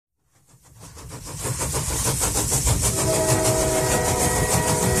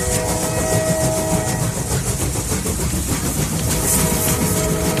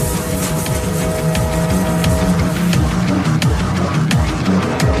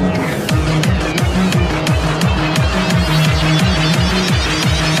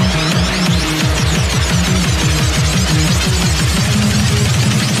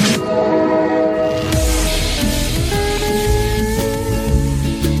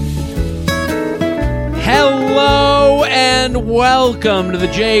and welcome to the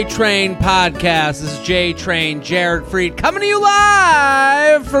J-Train Podcast. This is J-Train, Jared Freid, coming to you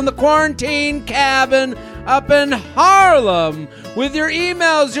live from the quarantine cabin up in Harlem with your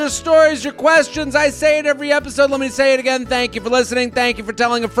emails, your stories, your questions. I say it every episode. Let me say it again. Thank you for listening. Thank you for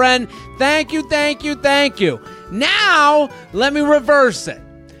telling a friend. Thank you, thank you, thank you. Now, let me reverse it.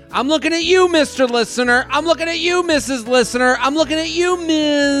 I'm looking at you, Mr. Listener. I'm looking at you, Mrs. Listener. I'm looking at you,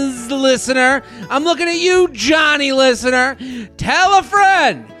 Ms. Listener. I'm looking at you, Johnny Listener. Tell a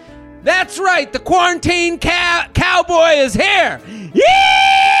friend. That's right. The quarantine cowboy is here. Yeehaw!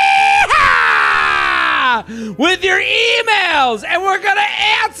 With your emails, and we're going to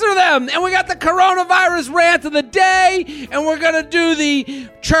answer them. And we got the coronavirus rant of the day, and we're going to do the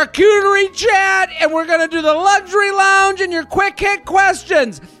charcuterie chat, and we're going to do the luxury lounge and your quick hit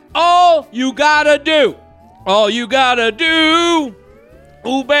questions. All you gotta do,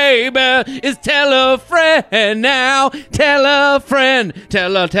 ooh baby, is tell a friend now. Tell a friend,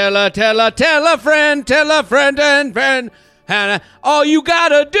 tell a friend and friend. And all you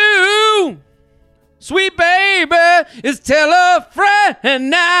gotta do, sweet baby, is tell a friend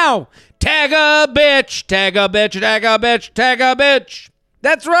now. Tag a bitch, tag a bitch, tag a bitch, tag a bitch.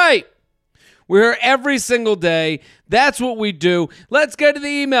 That's right. We're here every single day. That's what we do. Let's get to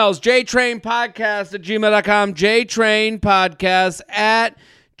the emails. jtrainpodcast@gmail.com.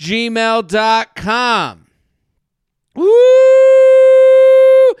 jtrainpodcast@gmail.com. Woo!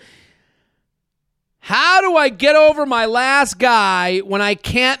 How do I get over my last guy when I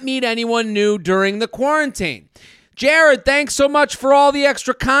can't meet anyone new during the quarantine? Jared, thanks so much for all the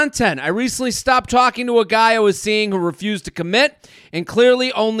extra content. I recently stopped talking to a guy I was seeing who refused to commit and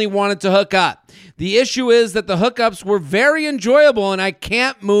clearly only wanted to hook up. The issue is that the hookups were very enjoyable and I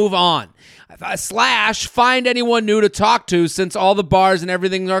can't move on. / find anyone new to talk to since all the bars and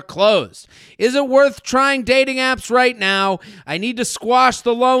everything are closed. Is it worth trying dating apps right now? I need to squash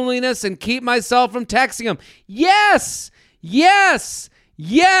the loneliness and keep myself from texting them. Yes, yes,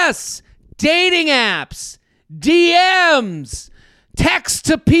 yes. Dating apps, DMs, text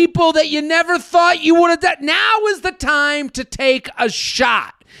to people that you never thought you would have done. Now is the time to take a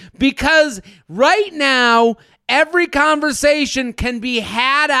shot. Because right now, every conversation can be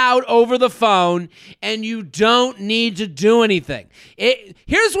had out over the phone and you don't need to do anything.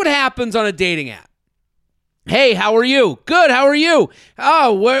 Here's what happens on a dating app. Hey, how are you? Good, how are you?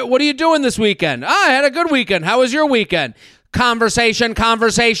 Oh, what are you doing this weekend? Oh, I had a good weekend. How was your weekend? Conversation.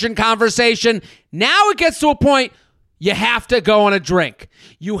 Now it gets to a point you have to go on a drink.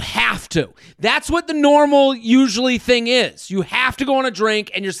 You have to. That's what the normal usually thing is. You have to go on a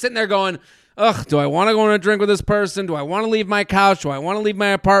drink and you're sitting there going, ugh, do I want to go on a drink with this person? Do I want to leave my couch? Do I want to leave my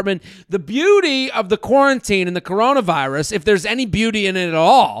apartment? The beauty of the quarantine and the coronavirus, if there's any beauty in it at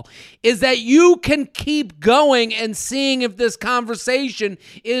all, is that you can keep going and seeing if this conversation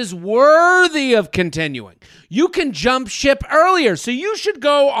is worthy of continuing. You can jump ship earlier. So you should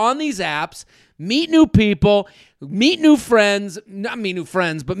go on these apps, meet new people, meet new friends, not meet new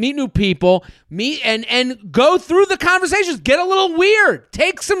friends, but meet new people, meet and go through the conversations. Get a little weird.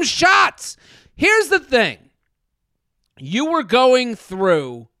 Take some shots. Here's the thing. You were going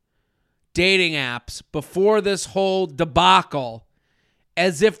through dating apps before this whole debacle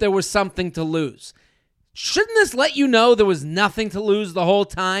as if there was something to lose. Shouldn't this let you know there was nothing to lose the whole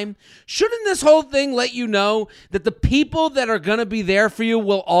time? Shouldn't this whole thing let you know that the people that are going to be there for you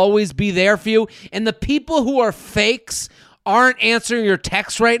will always be there for you, and the people who are fakes aren't answering your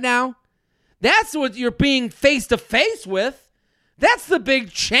texts right now? That's what you're being face-to-face with. That's the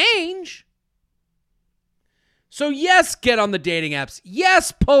big change. So yes, get on the dating apps.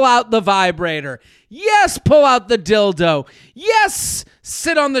 Yes, pull out the vibrator. Yes, pull out the dildo. Yes,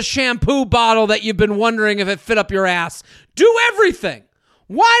 sit on the shampoo bottle that you've been wondering if it fit up your ass. Do everything.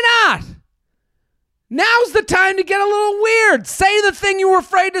 Why not? Now's the time to get a little weird. Say the thing you were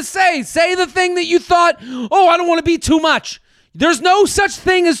afraid to say. Say the thing that you thought, oh, I don't want to be too much. There's no such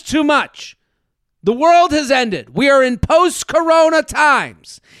thing as too much. The world has ended. We are in post-corona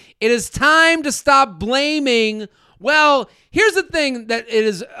times. It is time to stop blaming. Well, here's the thing that it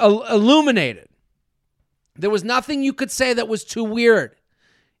is illuminated. There was nothing you could say that was too weird.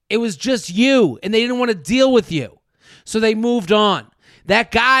 It was just you, and they didn't want to deal with you. So they moved on. That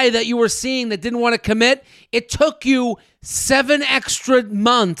guy that you were seeing that didn't want to commit, it took you 7 extra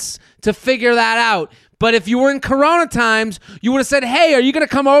months to figure that out. But if you were in Corona times, you would have said, hey, are you going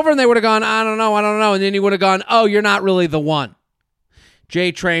to come over? And they would have gone, I don't know. And then you would have gone, oh, you're not really the one.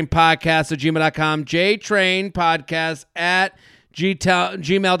 jtrainpodcast@gmail.com. jtrainpodcast@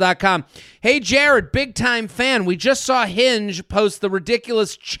 gmail.com. Hey, Jared, big time fan. We just saw Hinge post the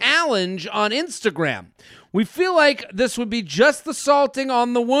ridiculous challenge on Instagram. We feel like this would be just the salting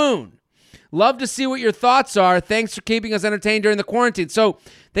on the wound. Love to see what your thoughts are. Thanks for keeping us entertained during the quarantine. So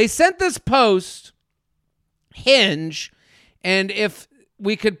they sent this post, Hinge, and if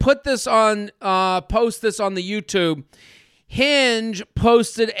we could put this on, post this on the YouTube, Hinge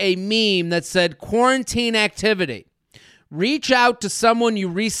posted a meme that said, quarantine activity. Reach out to someone you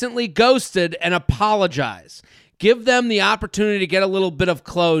recently ghosted and apologize. Give them the opportunity to get a little bit of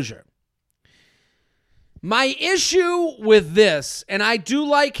closure. My issue with this, and I do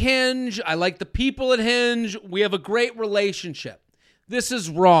like Hinge, I like the people at Hinge, we have a great relationship. This is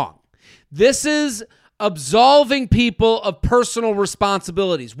wrong. This is absolving people of personal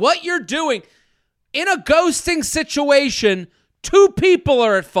responsibilities. What you're doing in a ghosting situation, two people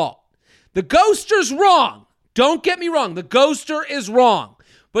are at fault. The ghoster's wrong. Don't get me wrong. The ghoster is wrong.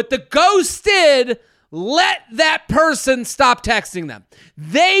 But the ghosted let that person stop texting them.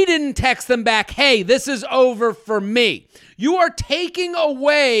 They didn't text them back, hey, this is over for me. You are taking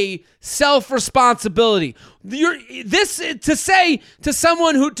away self-responsibility. To say to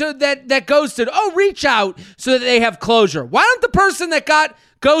someone that ghosted, oh, reach out so that they have closure. Why don't the person that got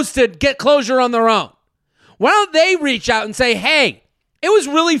ghosted get closure on their own? Why don't they reach out and say, hey, it was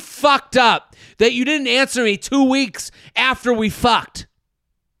really fucked up that you didn't answer me 2 weeks after we fucked.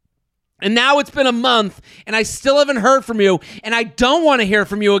 And now it's been a month, and I still haven't heard from you, and I don't want to hear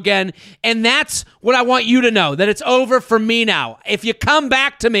from you again, and that's what I want you to know, that it's over for me now. If you come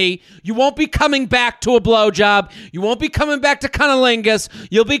back to me, you won't be coming back to a blowjob. You won't be coming back to cunnilingus.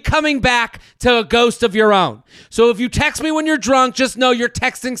 You'll be coming back to a ghost of your own. So if you text me when you're drunk, just know you're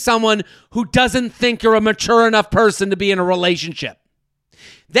texting someone who doesn't think you're a mature enough person to be in a relationship.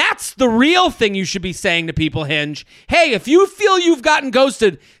 That's the real thing you should be saying to people, Hinge. Hey, if you feel you've gotten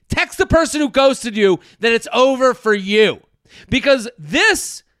ghosted, text the person who ghosted you that it's over for you. Because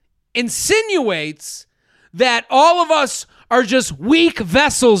this insinuates that all of us are just weak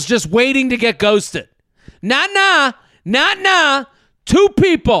vessels just waiting to get ghosted. Nah. Two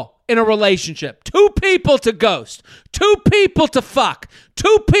people in a relationship. Two people to ghost. Two people to fuck.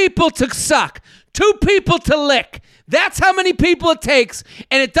 Two people to suck. Two people to lick. That's how many people it takes,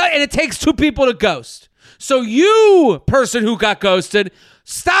 and it takes two people to ghost. So you, person who got ghosted,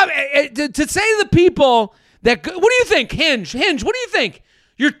 stop to say to the people that, what do you think, Hinge, what do you think?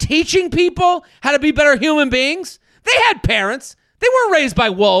 You're teaching people how to be better human beings? They had parents. They weren't raised by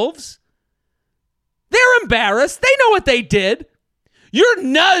wolves. They're embarrassed. They know what they did. Your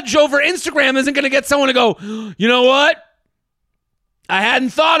nudge over Instagram isn't going to get someone to go, you know what? I hadn't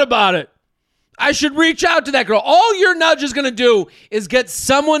thought about it. I should reach out to that girl. All your nudge is going to do is get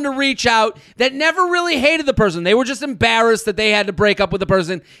someone to reach out that never really hated the person. They were just embarrassed that they had to break up with the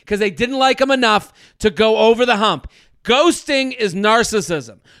person because they didn't like them enough to go over the hump. Ghosting is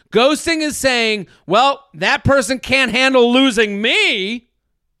narcissism. Ghosting is saying, well, that person can't handle losing me.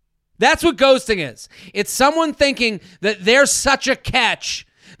 That's what ghosting is. It's someone thinking that they're such a catch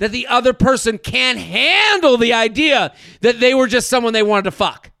that the other person can't handle the idea that they were just someone they wanted to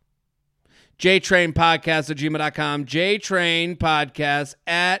fuck. JTrainPodcast@gmail.com.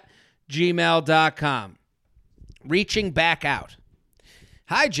 JTrainPodcast@gmail.com. Reaching back out.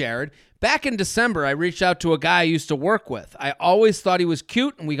 Hi, Jared. Back in December, I reached out to a guy I used to work with. I always thought he was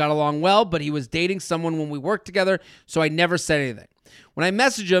cute and we got along well, but he was dating someone when we worked together, so I never said anything. When I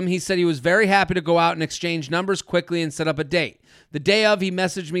messaged him, he said he was very happy to go out and exchange numbers quickly and set up a date. The day of, he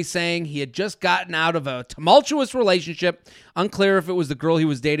messaged me saying he had just gotten out of a tumultuous relationship, unclear if it was the girl he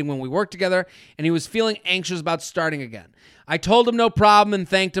was dating when we worked together, and he was feeling anxious about starting again. I told him no problem and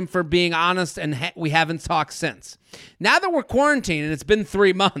thanked him for being honest, and we haven't talked since. Now that we're quarantined and it's been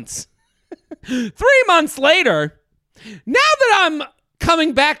 3 months, 3 months later, now that I'm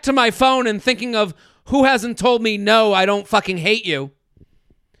coming back to my phone and thinking of who hasn't told me no, I don't fucking hate you,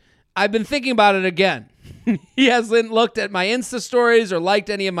 I've been thinking about it again. He hasn't looked at my Insta stories or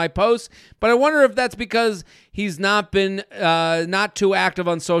liked any of my posts, but I wonder if that's because he's not been not too active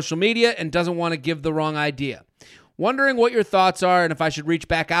on social media and doesn't want to give the wrong idea. Wondering what your thoughts are and if I should reach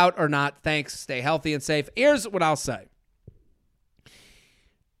back out or not. Thanks. Stay healthy and safe. Here's what I'll say.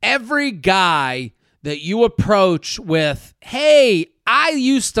 Every guy that you approach with, hey, I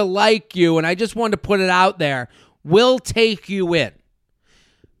used to like you and I just wanted to put it out there, will take you in.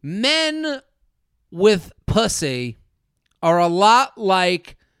 Men with pussy are a lot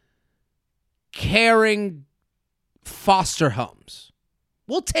like caring foster homes.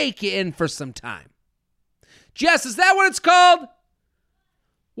 We'll take you in for some time. Jess, is that what it's called?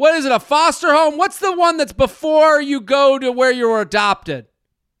 What is it, a foster home? What's the one that's before you go to where you were adopted?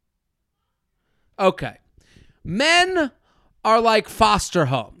 Okay. Men are like foster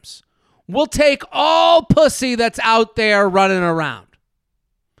homes. We'll take all pussy that's out there running around.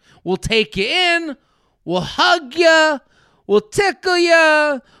 We'll take you in. We'll hug you. We'll tickle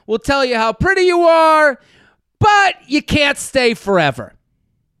you. We'll tell you how pretty you are. But you can't stay forever.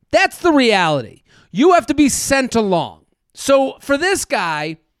 That's the reality. You have to be sent along. So for this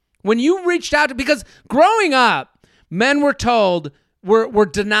guy, when you reached out to, because growing up, men were told, were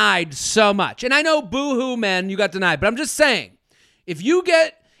denied so much. And I know boo-hoo men, you got denied. But I'm just saying, if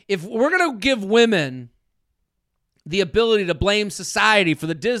we're going to give women the ability to blame society for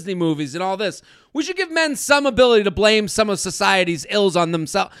the Disney movies and all this, we should give men some ability to blame some of society's ills on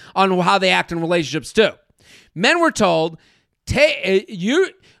themselves, on how they act in relationships too. Men were told,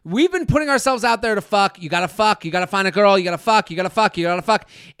 we've been putting ourselves out there to fuck. You got to find a girl. You got to fuck.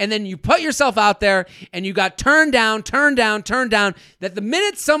 And then you put yourself out there and you got turned down, that the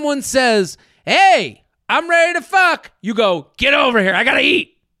minute someone says, hey, I'm ready to fuck, you go, get over here. I got to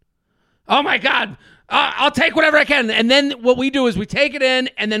eat. Oh my God. I'll take whatever I can. And then what we do is we take it in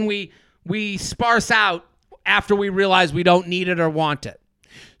and then we sparse out after we realize we don't need it or want it.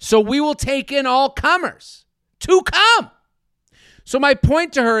 So we will take in all comers to come. So my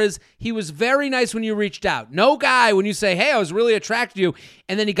point to her is he was very nice when you reached out. No guy, when you say, hey, I was really attracted to you,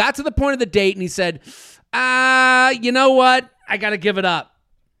 and then he got to the point of the date and he said, you know what? I got to give it up.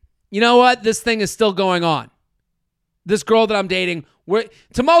 You know what? This thing is still going on. This girl that I'm dating,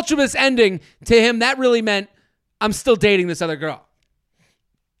 tumultuous ending to him, that really meant I'm still dating this other girl.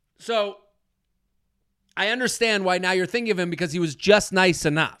 So I understand why now you're thinking of him because he was just nice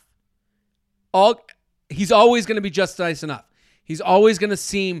enough. He's always going to be just nice enough. He's always going to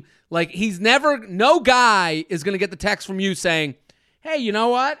seem like no guy is going to get the text from you saying, hey, you know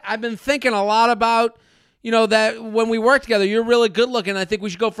what? I've been thinking a lot about, that when we work together, you're really good looking. I think we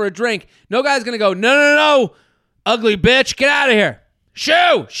should go for a drink. No guy's going to go, no, ugly bitch, get out of here.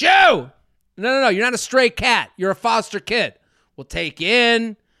 Shoo. No, you're not a stray cat. You're a foster kid. We'll take you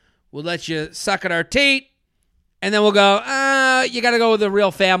in. We'll let you suck at our teat. And then we'll go, you got to go with a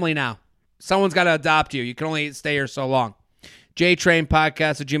real family now. Someone's got to adopt you. You can only stay here so long.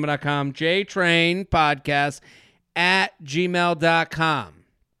 JTrainPodcast@gmail.com. JTrainPodcast@gmail.com.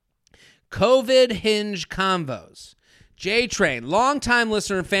 COVID Hinge Convos. JTrain, longtime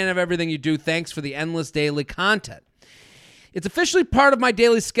listener and fan of everything you do. Thanks for the endless daily content. It's officially part of my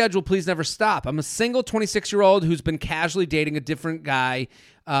daily schedule. Please never stop. I'm a single 26-year-old who's been casually dating different guys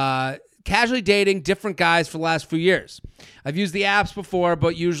for the last few years. I've used the apps before,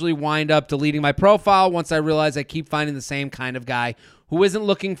 but usually wind up deleting my profile once I realize I keep finding the same kind of guy who isn't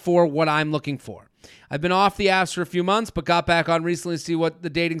looking for what I'm looking for. I've been off the apps for a few months, but got back on recently to see what the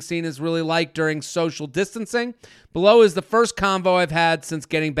dating scene is really like during social distancing. Below is the first convo I've had since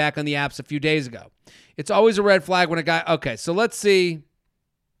getting back on the apps a few days ago. It's always a red flag when a guy... Okay, so let's see.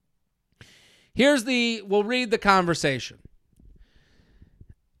 We'll read the conversation.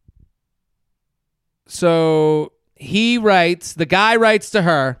 So the guy writes to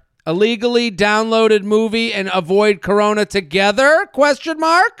her, illegally downloaded movie and avoid corona together? ?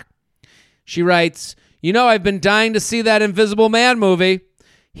 She writes, I've been dying to see that Invisible Man movie.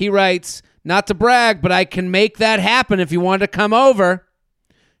 He writes, not to brag, but I can make that happen if you want to come over.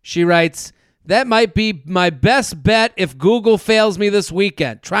 She writes, that might be my best bet if Google fails me this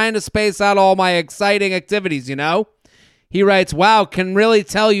weekend. Trying to space out all my exciting activities, He writes, wow, can really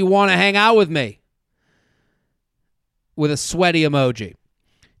tell you want to hang out with me. With a sweaty emoji.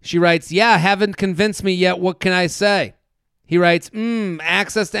 She writes, yeah, haven't convinced me yet. What can I say? He writes,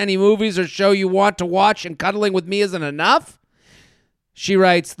 access to any movies or show you want to watch and cuddling with me isn't enough? She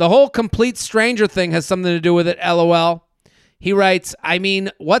writes, the whole complete stranger thing has something to do with it, LOL. He writes, I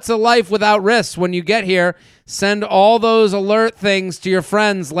mean, what's a life without risks? When you get here, send all those alert things to your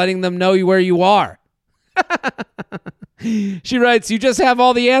friends, letting them know where you are. She writes, you just have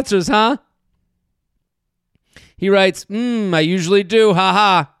all the answers, huh? He writes, I usually do,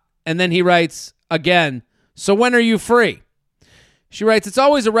 haha. And then he writes again, so when are you free? She writes, it's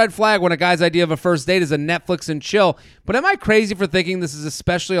always a red flag when a guy's idea of a first date is a Netflix and chill. But am I crazy for thinking this is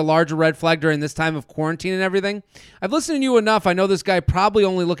especially a larger red flag during this time of quarantine and everything? I've listened to you enough. I know this guy probably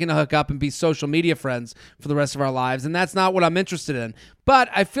only looking to hook up and be social media friends for the rest of our lives, and that's not what I'm interested in. But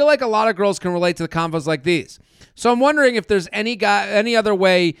I feel like a lot of girls can relate to the convos like these. So I'm wondering if there's any other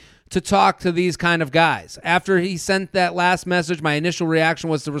way to talk to these kind of guys. After he sent that last message, my initial reaction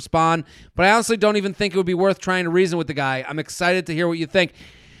was to respond, but I honestly don't even think it would be worth trying to reason with the guy. I'm excited to hear what you think.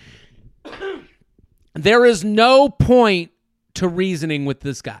 There is no point to reasoning with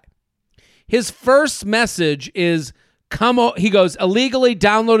this guy. His first message is, he goes, illegally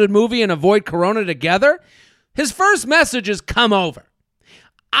downloaded movie and avoid corona together. His first message is, come over.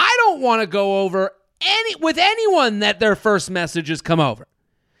 I don't want to go over with anyone that their first message is come over.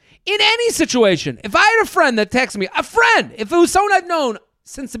 In any situation, if I had a friend that texted me, if it was someone I've known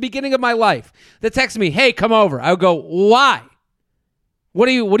since the beginning of my life that texted me, hey, come over, I would go, why? What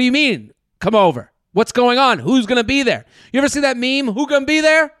do you mean, come over? What's going on? Who's going to be there? You ever see that meme, who going to be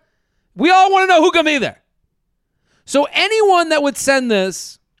there? We all want to know who going to be there. So anyone that would send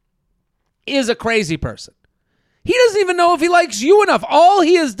this is a crazy person. He doesn't even know if he likes you enough. All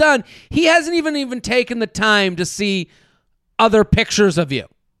he has done, he hasn't even taken the time to see other pictures of you.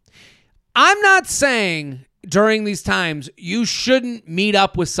 I'm not saying during these times you shouldn't meet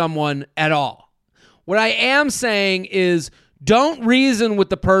up with someone at all. What I am saying is don't reason with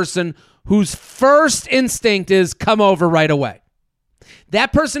the person whose first instinct is come over right away.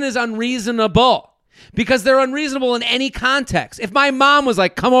 That person is unreasonable because they're unreasonable in any context. If my mom was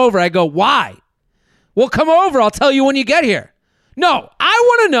like, come over, I go, why? Well, come over. I'll tell you when you get here. No, I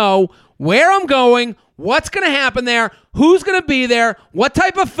want to know where I'm going, what's going to happen there, who's going to be there, what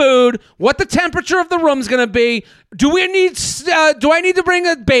type of food, what the temperature of the room's going to be. Do I need to bring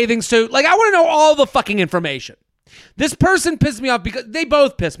a bathing suit? Like, I want to know all the fucking information. This person pissed me off because they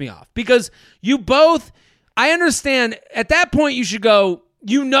both pissed me off because I understand at that point you should go,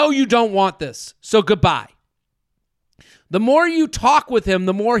 you don't want this, so goodbye. The more you talk with him,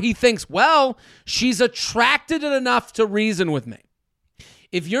 the more he thinks, well, she's attracted enough to reason with me.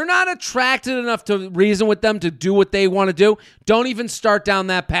 If you're not attracted enough to reason with them to do what they want to do, don't even start down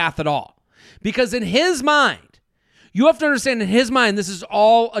that path at all. Because in his mind, you have to understand, in his mind, this is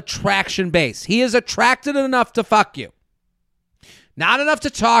all attraction-based. He is attracted enough to fuck you. Not enough to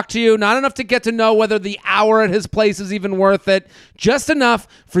talk to you, not enough to get to know whether the hour at his place is even worth it. Just enough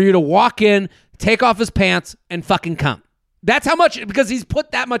for you to walk in, take off his pants, and fucking come. That's how much, because he's put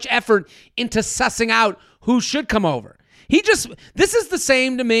that much effort into sussing out who should come over. This is the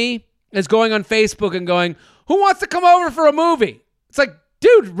same to me as going on Facebook and going, who wants to come over for a movie? It's like,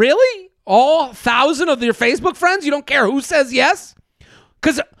 dude, really? All 1,000 of your Facebook friends? You don't care who says yes?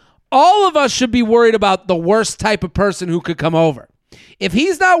 Because all of us should be worried about the worst type of person who could come over. If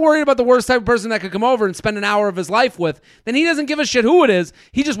he's not worried about the worst type of person that could come over and spend an hour of his life with, then he doesn't give a shit who it is.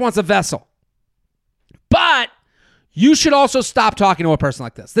 He just wants a vessel. But you should also stop talking to a person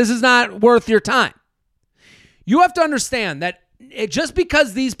like this. This is not worth your time. You have to understand that just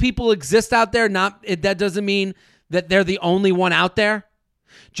because these people exist out there, that doesn't mean that they're the only one out there.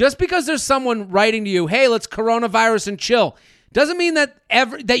 Just because there's someone writing to you, hey, let's coronavirus and chill, doesn't mean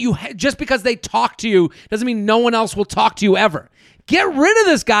just because they talk to you, doesn't mean no one else will talk to you ever. Get rid of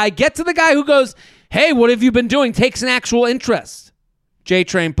this guy. Get to the guy who goes, hey, what have you been doing? Takes an actual interest.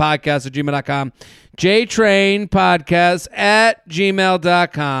 jtrainpodcast@gmail.com.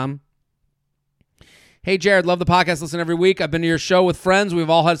 jtrainpodcast@gmail.com. Hey, Jared, love the podcast. Listen every week. I've been to your show with friends. We've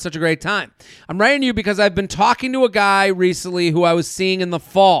all had such a great time. I'm writing to you because I've been talking to a guy recently who I was seeing in the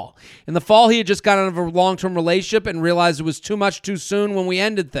fall. In the fall, he had just gotten out of a long-term relationship and realized it was too much too soon when we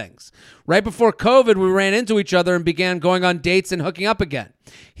ended things. Right before COVID, we ran into each other and began going on dates and hooking up again.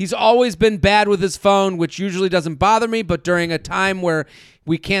 He's always been bad with his phone, which usually doesn't bother me, but during a time where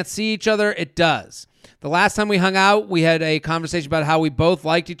we can't see each other, it does. The last time we hung out, we had a conversation about how we both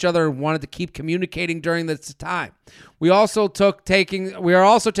liked each other and wanted to keep communicating during this time. We are also taking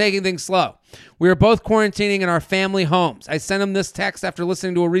things slow. We are both quarantining in our family homes. I sent him this text after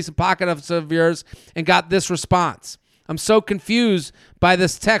listening to a recent podcast of yours and got this response. I'm so confused by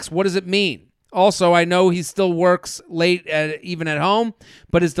this text. What does it mean? Also, I know he still works late even at home,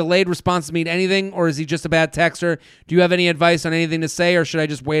 but his delayed responses mean anything, or is he just a bad texter? Do you have any advice on anything to say, or should I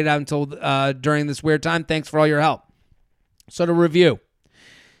just wait it out until during this weird time? Thanks for all your help. So to review,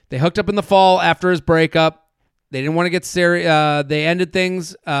 they hooked up in the fall after his breakup. They didn't want to get serious. They ended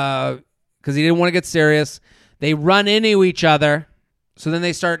things because he didn't want to get serious. They run into each other, so then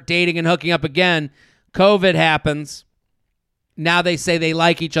they start dating and hooking up again. COVID happens. Now they say they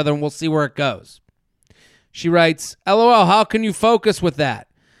like each other and we'll see where it goes. She writes, LOL, how can you focus with that?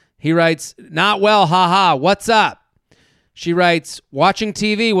 He writes, not well, haha, what's up? She writes, watching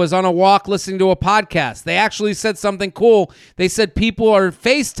TV, was on a walk listening to a podcast. They actually said something cool. They said people are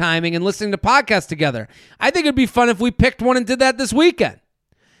FaceTiming and listening to podcasts together. I think it'd be fun if we picked one and did that this weekend.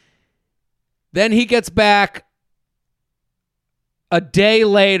 Then he gets back a day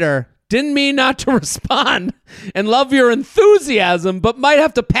later. Didn't mean not to respond and love your enthusiasm, but might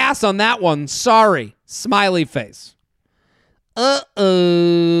have to pass on that one. Sorry. Smiley face.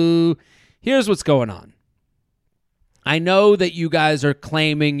 Uh-oh. Here's what's going on. I know that you guys are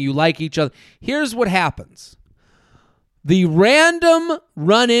claiming you like each other. Here's what happens. The random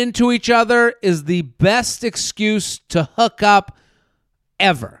run into each other is the best excuse to hook up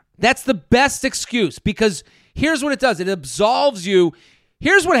ever. That's the best excuse because here's what it does. It absolves you.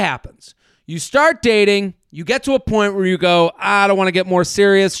 Here's what happens. You start dating. You get to a point where you go, I don't want to get more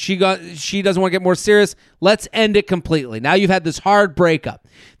serious. She doesn't want to get more serious. Let's end it completely. Now you've had this hard breakup.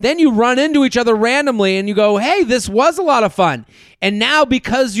 Then you run into each other randomly and you go, hey, this was a lot of fun. And now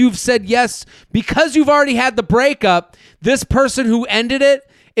because you've said yes, because you've already had the breakup, this person who ended it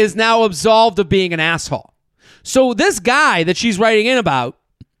is now absolved of being an asshole. So this guy that she's writing in about,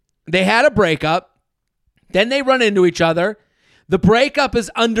 they had a breakup. Then they run into each other. The breakup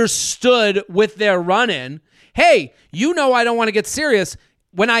is understood with their run-in. Hey, you know I don't want to get serious.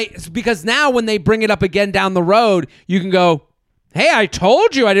 Because now when they bring it up again down the road, you can go, hey, I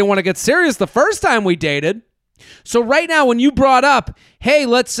told you I didn't want to get serious the first time we dated. So right now when you brought up, hey,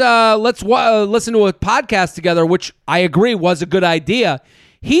 let's listen to a podcast together, which I agree was a good idea.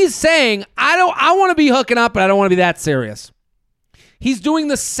 He's saying, I want to be hooking up, but I don't want to be that serious. He's doing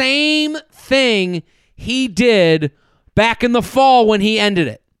the same thing he did back in the fall when he ended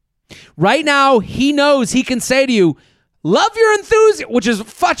it. Right now, he knows he can say to you, love your enthusiasm, which is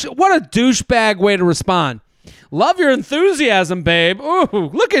what a douchebag way to respond. Love your enthusiasm, babe.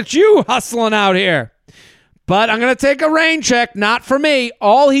 Ooh, look at you hustling out here. But I'm going to take a rain check, not for me.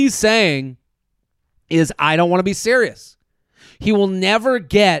 All he's saying is, I don't want to be serious. He will never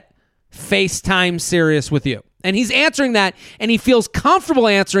get FaceTime serious with you. And he's answering that, and he feels comfortable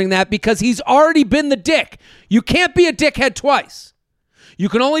answering that because he's already been the dick. You can't be a dickhead twice. You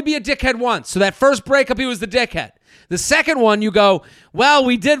can only be a dickhead once. So that first breakup, he was the dickhead. The second one, you go, well,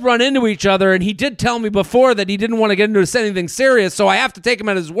 we did run into each other, and he did tell me before that he didn't want to get into anything serious, so I have to take him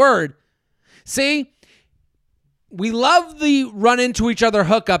at his word. See? We love the run into each other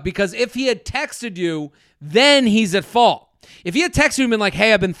hookup because if he had texted you, then he's at fault. If he had texted you and been like,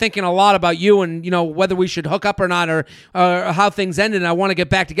 hey, I've been thinking a lot about you and, whether we should hook up or not or how things ended and I want to get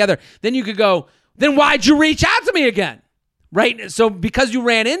back together, then you could go, then why'd you reach out to me again? Right? So because you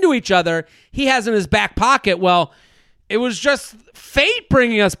ran into each other, he has in his back pocket, well, it was just fate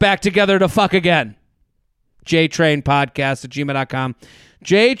bringing us back together to fuck again. jtrainpodcast@gmail.com.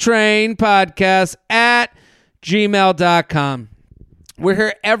 jtrainpodcast@gmail.com. We're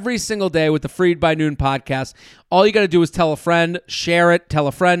here every single day with the Freid by Noon podcast. All you got to do is tell a friend, share it, tell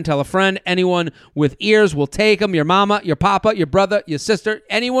a friend. Anyone with ears, we'll take them. Your mama, your papa, your brother, your sister,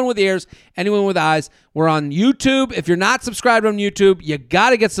 anyone with ears, anyone with eyes. We're on YouTube. If you're not subscribed on YouTube, you got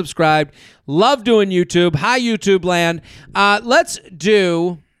to get subscribed. Love doing YouTube. Hi, YouTube land. Let's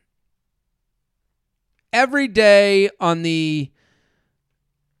do every day on the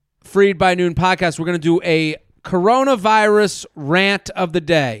Freid by Noon podcast, we're going to do a coronavirus rant of the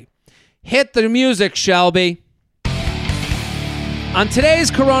day. Hit the music, Shelby. On today's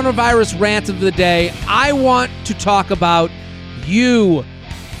coronavirus rant of the day, I want to talk about you.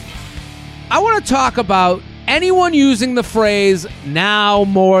 I want to talk about anyone using the phrase now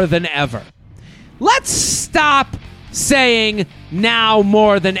more than ever. Let's stop saying now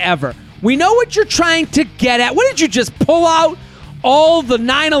more than ever. We know what you're trying to get at. What did you just pull out? All the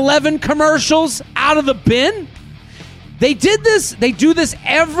 9/11 commercials out of the bin? They did this. They do this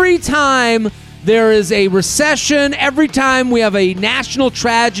every time there is a recession, every time we have a national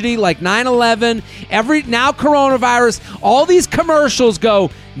tragedy like 9/11, now coronavirus, all these commercials go,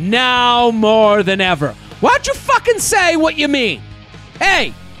 now more than ever. Why don't you fucking say what you mean?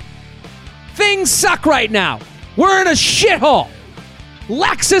 Hey, things suck right now. We're in a shithole.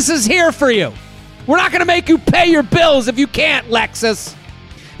 Lexus is here for you. We're not going to make you pay your bills if you can't, Lexus.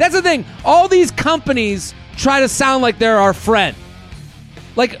 That's the thing. All these companies try to sound like they're our friend.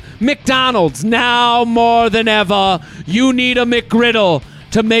 Like McDonald's, now more than ever, you need a McGriddle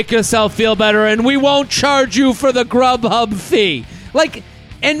to make yourself feel better, and we won't charge you for the Grubhub fee.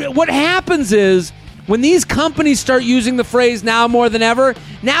 And what happens is, when these companies start using the phrase now more than ever,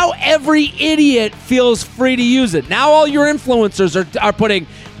 now every idiot feels free to use it. Now all your influencers are putting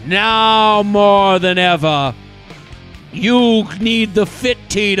now more than ever. You need the Fit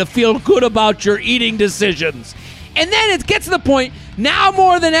Tea to feel good about your eating decisions. And then it gets to the point, now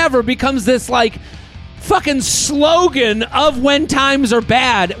more than ever becomes this fucking slogan of when times are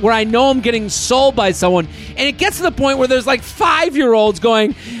bad, where I know I'm getting sold by someone. And it gets to the point where there's 5-year-olds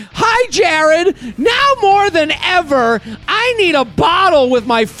going, hi, Jared, now more than ever, I need a bottle with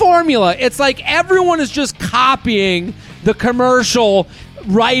my formula. It's like everyone is just copying the commercial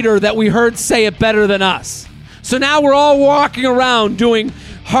writer that we heard say it better than us. So now we're all walking around doing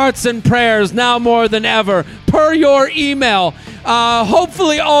hearts and prayers now more than ever. per your email.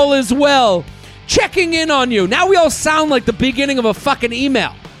 Hopefully all is well. Checking in on you. Now we all sound like the beginning of a fucking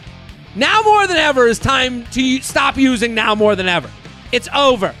email. Now more than ever is time to stop using now more than ever. It's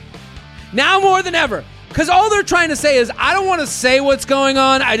over. Now more than ever. Because all they're trying to say is, I don't want to say what's going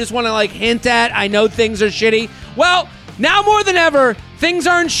on. I just want to hint at, I know things are shitty. Well, now more than ever, things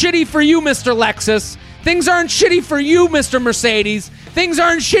aren't shitty for you, Mr. Lexus. Things aren't shitty for you, Mr. Mercedes. Things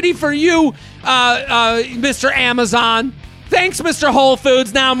aren't shitty for you, Mr. Amazon. Thanks, Mr. Whole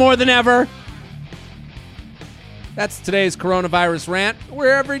Foods, now more than ever. That's today's coronavirus rant. We're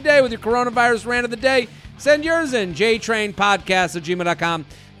here every day with your coronavirus rant of the day. Send yours in, jtrainpodcast@gmail.com.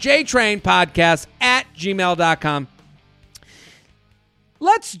 jtrainpodcast@gmail.com.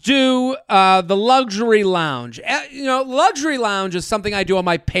 Let's do the Luxury Lounge. Luxury Lounge is something I do on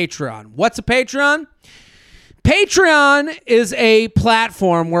my Patreon. What's a Patreon? Patreon is a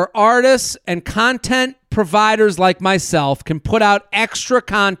platform where artists and content providers like myself can put out extra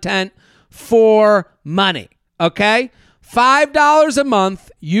content for money, okay? $5 a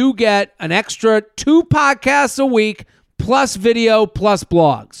month, you get an extra 2 podcasts a week, plus video, plus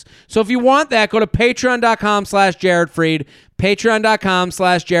blogs. So if you want that, go to patreon.com/JaredFreid,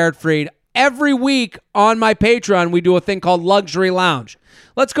 patreon.com/JaredFreid. Every week on my Patreon, we do a thing called Luxury Lounge.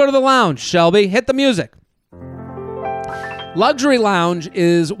 Let's go to the lounge, Shelby. Hit the music. Luxury Lounge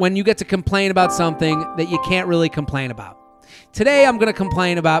is when you get to complain about something that you can't really complain about. Today, I'm going to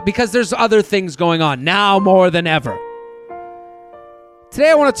complain about, because there's other things going on now more than ever. Today,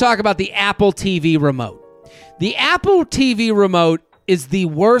 I want to talk about the Apple TV remote. The Apple TV remote is the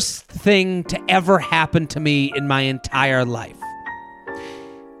worst thing to ever happen to me in my entire life.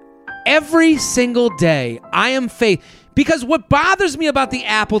 Every single day, I am because what bothers me about the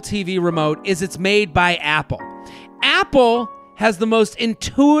Apple TV remote is it's made by Apple. Apple has the most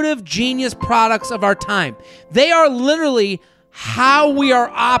intuitive, genius products of our time. They are literally how we are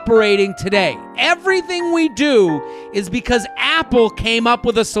operating today. Everything we do is because Apple came up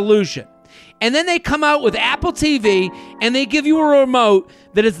with a solution. And then they come out with Apple TV, and they give you a remote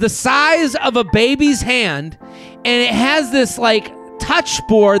that is the size of a baby's hand, and it has this touch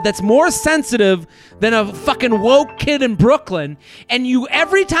board that's more sensitive than a fucking woke kid in Brooklyn, and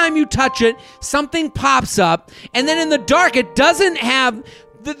every time you touch it, something pops up, and then in the dark, it doesn't have...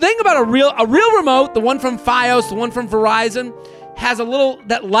 The thing about a real remote, the one from Fios, the one from Verizon, has a little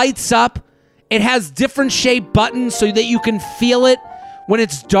that lights up. It has different shaped buttons so that you can feel it when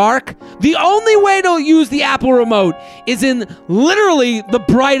it's dark. The only way to use the Apple remote is in literally the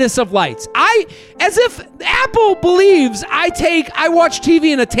brightest of lights. As if Apple believes I watch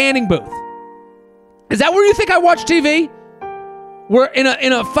TV in a tanning booth. Is that where you think I watch TV? We're in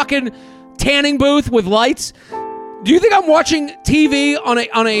a fucking tanning booth with lights. Do you think I'm watching TV on a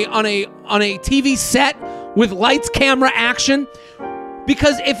TV set with lights, camera, action?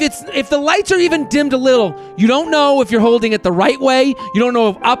 Because if the lights are even dimmed a little, you don't know if you're holding it the right way. You don't know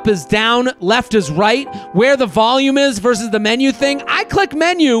if up is down, left is right, where the volume is versus the menu thing. I click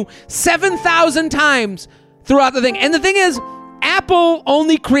menu 7,000 times throughout the thing. And the thing is, Apple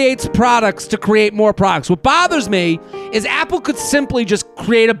only creates products to create more products. What bothers me is Apple could simply just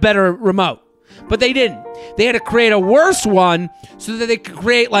create a better remote. But they didn't. They had to create a worse one so that they could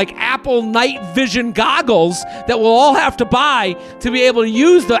create Apple night vision goggles that we'll all have to buy to be able to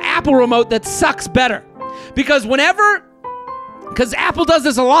use the Apple remote that sucks better. Because Apple does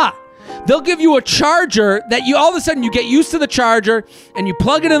this a lot. They'll give you a charger that all of a sudden you get used to the charger and you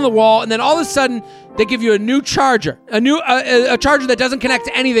plug it in the wall, and then all of a sudden they give you a new charger, a charger that doesn't connect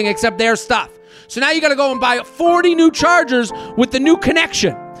to anything except their stuff. So now you got to go and buy 40 new chargers with the new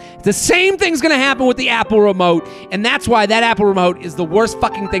connection. The same thing's going to happen with the Apple remote, and that's why that Apple remote is the worst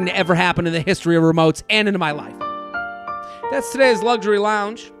fucking thing to ever happen in the history of remotes and in my life. That's today's Luxury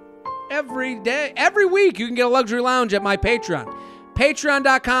Lounge. Every week, you can get a Luxury Lounge at my Patreon.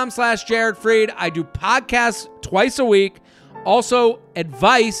 Patreon.com/JaredFreid. I do podcasts twice a week. Also,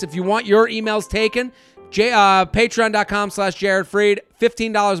 advice, if you want your emails taken, Patreon.com/JaredFreid.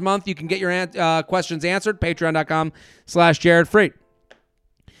 $15 a month. You can get your questions answered. Patreon.com/JaredFreid.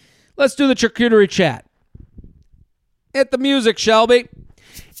 Let's do the charcuterie chat. Hit the music, Shelby.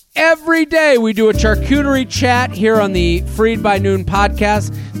 Every day we do a charcuterie chat here on the Freid by Noon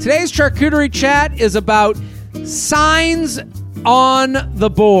podcast. Today's charcuterie chat is about signs on the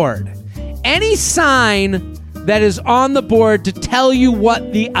board. Any sign that is on the board to tell you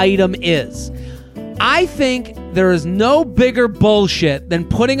what the item is. I think there is no bigger bullshit than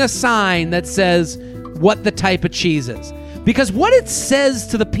putting a sign that says what the type of cheese is. Because what it says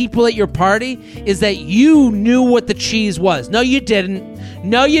to the people at your party is that you knew what the cheese was. No, you didn't.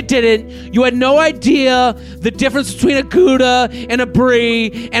 No, you didn't. You had no idea the difference between a Gouda and a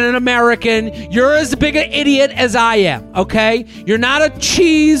Brie and an American. You're as big an idiot as I am, okay? You're not a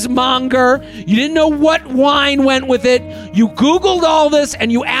cheesemonger. You didn't know what wine went with it. You Googled all this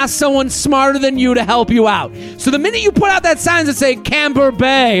and you asked someone smarter than you to help you out. So the minute you put out that sign that say Camber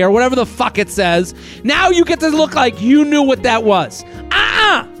Bay or whatever the fuck it says, now you get to look like you knew what that was.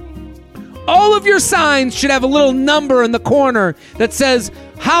 All of your signs should have a little number in the corner that says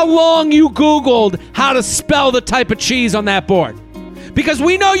how long you Googled how to spell the type of cheese on that board. Because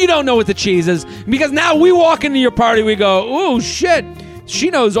we know you don't know what the cheese is. Because now we walk into your party, we go, oh shit,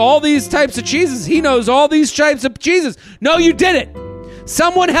 she knows all these types of cheeses. He knows all these types of cheeses. No, you didn't.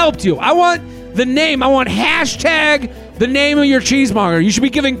 Someone helped you. I want the name. I want hashtag the name of your cheesemonger. You should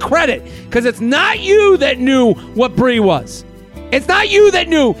be giving credit because it's not you that knew what Brie was. It's not you that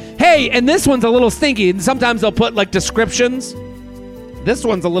knew, hey, and this one's a little stinky. And sometimes they'll put like descriptions. This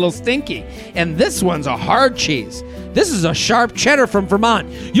one's a little stinky. And this one's a hard cheese. This is a sharp cheddar from Vermont.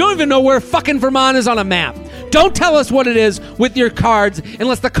 You don't even know where fucking Vermont is on a map. Don't tell us what it is with your cards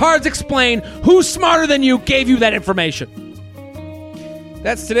unless the cards explain who's smarter than you gave you that information.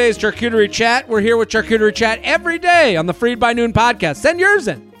 That's today's Charcuterie Chat. We're here with Charcuterie Chat every day on the Freid by Noon podcast. Send yours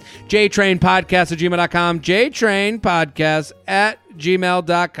in. jtrainpodcast@gmail.com.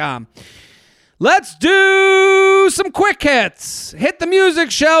 jtrainpodcast@gmail.com. Let's do some quick hits. Hit the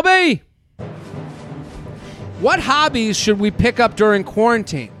music, Shelby. What hobbies should we pick up during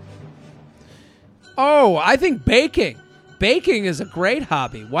quarantine? Oh, I think baking. Baking is a great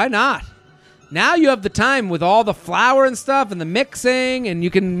hobby. Why not? Now you have the time with all the flour and stuff and the mixing, and you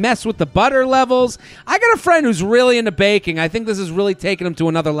can mess with the butter levels. I got a friend who's really into baking. I think this is really taking him to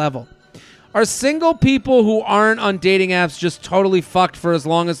another level. Are single people who aren't on dating apps just totally fucked for as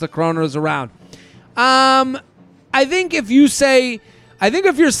long as the corona is around? I think if you're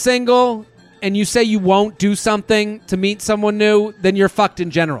single and you say you won't do something to meet someone new, then you're fucked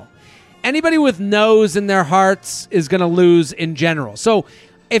in general. Anybody with no's in their hearts is going to lose in general. So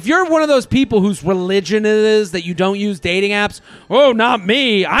if you're one of those people whose religion it is that you don't use dating apps, oh, not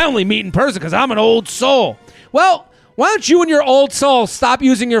me. I only meet in person because I'm an old soul. Well, why don't you and your old soul stop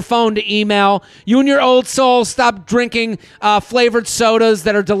using your phone to email? You and your old soul stop drinking flavored sodas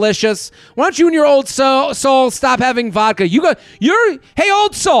that are delicious. Why don't you and your old soul stop having vodka? Hey,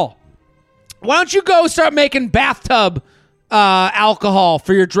 old soul, why don't you go start making bathtub alcohol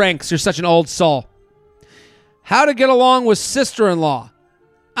for your drinks? You're such an old soul. How to get along with sister-in-law.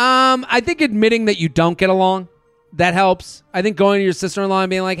 I think admitting that you don't get along, that helps. I think going to your sister-in-law and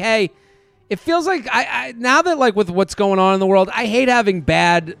being like, hey, it feels like I now that like with what's going on in the world, I hate having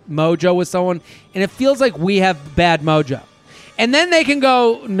bad mojo with someone, and it feels like we have bad mojo. And then they can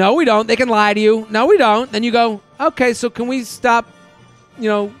go, no, we don't. They can lie to you. No, we don't. Then you go, okay, so can we stop,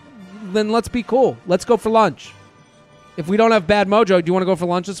 then let's be cool. Let's go for lunch. If we don't have bad mojo, do you want to go for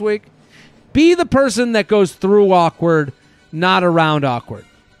lunch this week? Be the person that goes through awkward, not around awkward.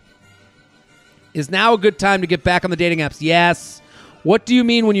 Is now a good time to get back on the dating apps? Yes. What do you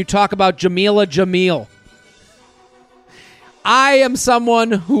mean when you talk about Jamila Jamil? I am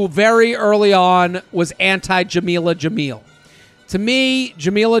someone who very early on was anti-Jamila Jamil. To me,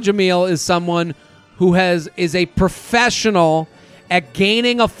 Jamila Jamil is someone who is a professional at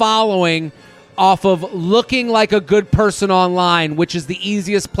gaining a following off of looking like a good person online, which is the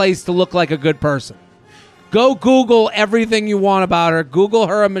easiest place to look like a good person. Go Google everything you want about her. Google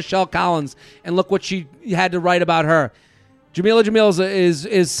her and Michelle Collins and look what she had to write about her. Jamila Jamil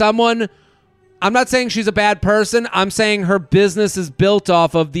is someone, I'm not saying she's a bad person. I'm saying her business is built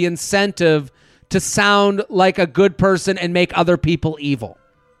off of the incentive to sound like a good person and make other people evil.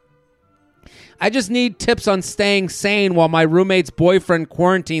 I just need tips on staying sane while my roommate's boyfriend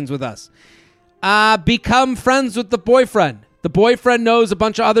quarantines with us. Become friends with the boyfriend. The boyfriend knows a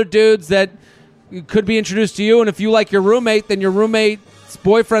bunch of other dudes that could be introduced to you, and if you like your roommate, then your roommate's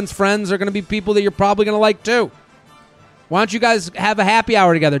boyfriend's friends are going to be people that you're probably going to like too. Why don't you guys have a happy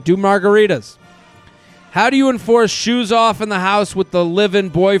hour together? Do margaritas. How do you enforce shoes off in the house with the live-in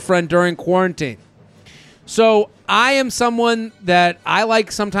boyfriend during quarantine? So I am someone that I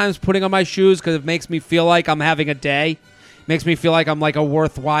like sometimes putting on my shoes because it makes me feel like I'm having a day. It makes me feel like I'm like a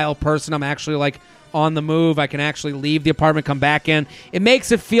worthwhile person. I'm actually like on the move. I can actually leave the apartment, come back in. It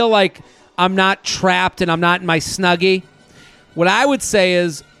makes it feel like I'm not trapped and I'm not in my Snuggie. What I would say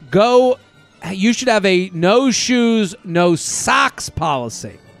is you should have a no shoes, no socks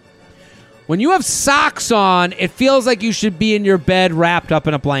policy. When you have socks on, it feels like you should be in your bed wrapped up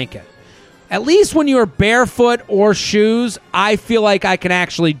in a blanket. At least when you are barefoot or shoes, I feel like I can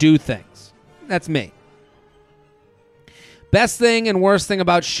actually do things. That's me. Best thing and worst thing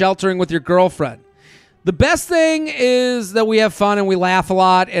about sheltering with your girlfriend. The best thing is that we have fun and we laugh a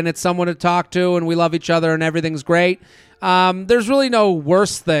lot and it's someone to talk to and we love each other and everything's great. There's really no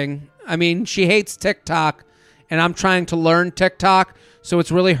worst thing. I mean, she hates TikTok and I'm trying to learn TikTok, so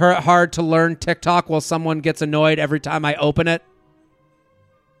it's really hard to learn TikTok while someone gets annoyed every time I open it.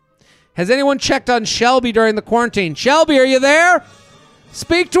 Has anyone checked on Shelby during the quarantine? Shelby, are you there?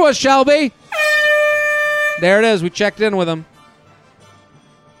 Speak to us, Shelby. There it is. We checked in with him.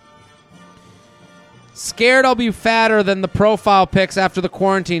 Scared I'll be fatter than the profile pics after the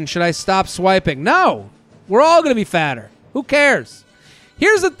quarantine. Should I stop swiping? No. We're all going to be fatter. Who cares?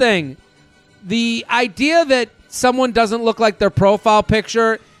 Here's the thing. The idea that someone doesn't look like their profile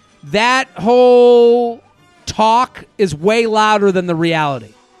picture, that whole talk is way louder than the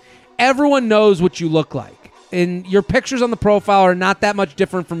reality. Everyone knows what you look like. And your pictures on the profile are not that much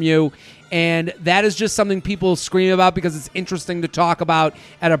different from you. And that is just something people scream about because it's interesting to talk about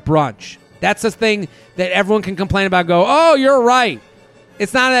at a brunch. That's the thing that everyone can complain about and go, oh, you're right.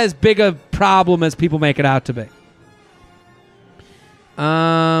 It's not as big a problem as people make it out to be.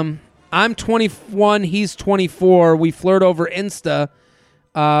 I'm 21. He's 24. We flirt over Insta.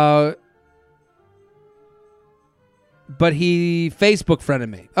 But he Facebook friended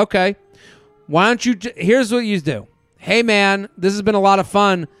me. Okay. Why don't you... Here's what you do. Hey, man, this has been a lot of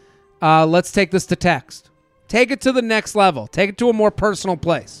fun. Let's take this to text. Take it to the next level. Take it to a more personal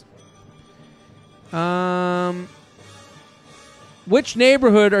place. Which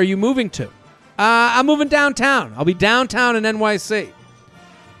neighborhood are you moving to? I'm moving downtown. I'll be downtown in NYC.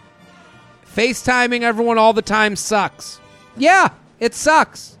 FaceTiming everyone all the time sucks. Yeah, it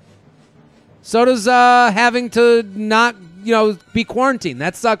sucks. So does having to not, be quarantined.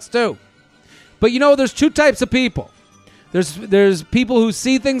 That sucks too. But there's two types of people. There's people who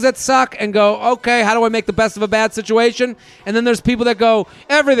see things that suck and go, okay, how do I make the best of a bad situation? And then there's people that go,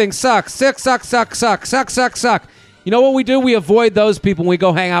 everything sucks. Suck. You know what we do? We avoid those people and we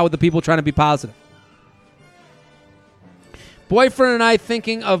go hang out with the people trying to be positive. Boyfriend and I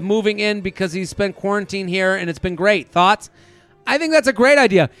thinking of moving in because he's spent quarantine here and it's been great. Thoughts? I think that's a great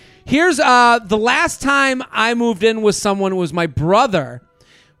idea. Here's the last time I moved in with someone was my brother.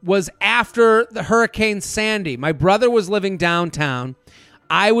 Was after the Hurricane Sandy. My brother was living downtown.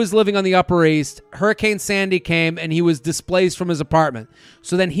 I was living on the Upper East. Hurricane Sandy came and he was displaced from his apartment.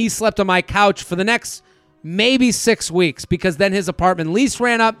 So then he slept on my couch for the next maybe 6 weeks because then his apartment lease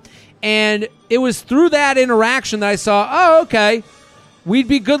ran up. And it was through that interaction that I saw, oh, okay, we'd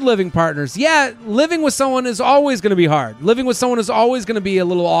be good living partners. Yeah, living with someone is always going to be hard. Living with someone is always going to be a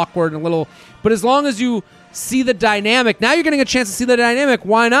little awkward and but as long as you see the dynamic. Now you're getting a chance to see the dynamic.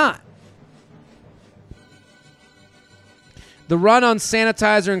 Why not? The run on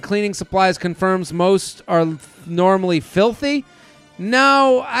sanitizer and cleaning supplies confirms most are normally filthy.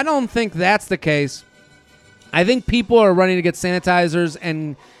 No, I don't think that's the case. I think people are running to get sanitizers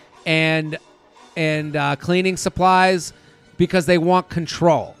and cleaning supplies because they want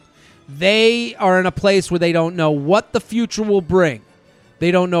control. They are in a place where they don't know what the future will bring. They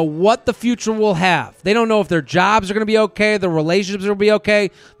don't know what the future will have. They don't know if their jobs are going to be okay, their relationships will be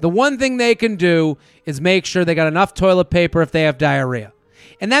okay. The one thing they can do is make sure they got enough toilet paper if they have diarrhea.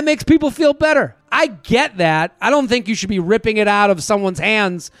 And that makes people feel better. I get that. I don't think you should be ripping it out of someone's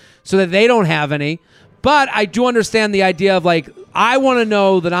hands so that they don't have any. But I do understand the idea of I want to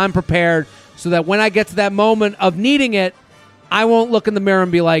know that I'm prepared so that when I get to that moment of needing it, I won't look in the mirror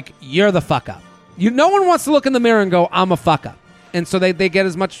and be like, you're the fuck up. No one wants to look in the mirror and go, I'm a fuck up. And so they get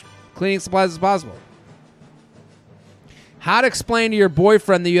as much cleaning supplies as possible. How to explain to your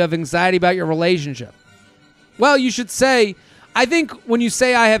boyfriend that you have anxiety about your relationship? Well, you should say, I think when you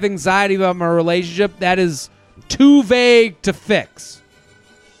say I have anxiety about my relationship, that is too vague to fix.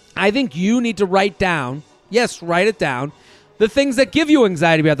 I think you need to write down, write it down, the things that give you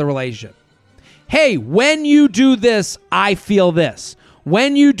anxiety about the relationship. Hey, when you do this, I feel this.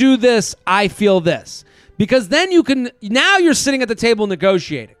 When you do this, I feel this. Because then now you're sitting at the table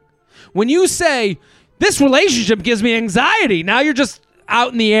negotiating. When you say, this relationship gives me anxiety, now you're just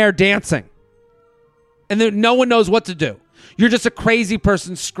out in the air dancing. And then no one knows what to do. You're just a crazy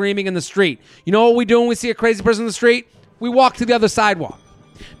person screaming in the street. You know what we do when we see a crazy person in the street? We walk to the other sidewalk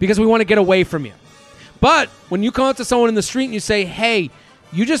because we want to get away from you. But when you come up to someone in the street and you say, hey,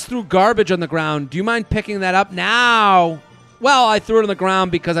 you just threw garbage on the ground. Do you mind picking that up now? Well, I threw it on the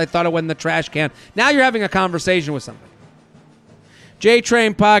ground because I thought it went in the trash can. Now you're having a conversation with somebody.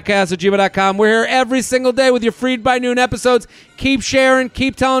 jtrainpodcast@gmail.com. We're here every single day with your Freid by Noon episodes. Keep sharing,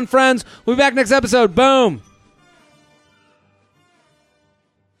 keep telling friends. We'll be back next episode. Boom.